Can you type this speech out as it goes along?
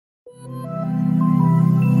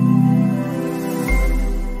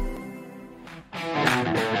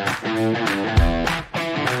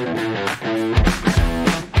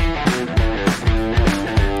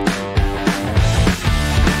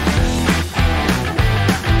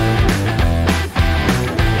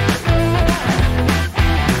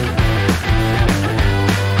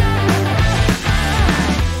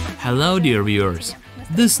Hello dear viewers,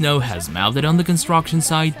 the snow has melted on the construction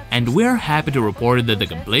site and we're happy to report that the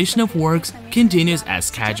completion of works continues as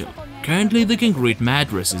scheduled. Currently the concrete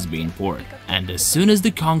mattress is being poured, and as soon as the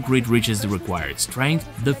concrete reaches the required strength,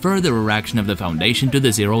 the further erection of the foundation to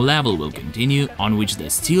the zero level will continue, on which the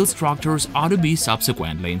steel structures ought to be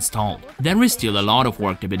subsequently installed. There is still a lot of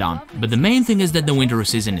work to be done, but the main thing is that the winter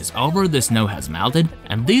season is over, the snow has melted,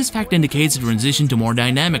 and this fact indicates a transition to more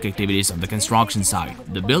dynamic activities on the construction site.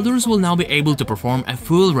 The builders will now be able to perform a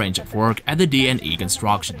full range of work at the D&E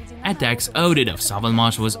construction. A tax audit of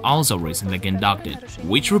Sovelmash was also recently conducted,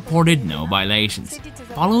 which reported no violations.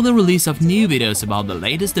 Follow the release of new videos about the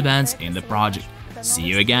latest events in the project. See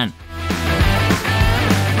you again!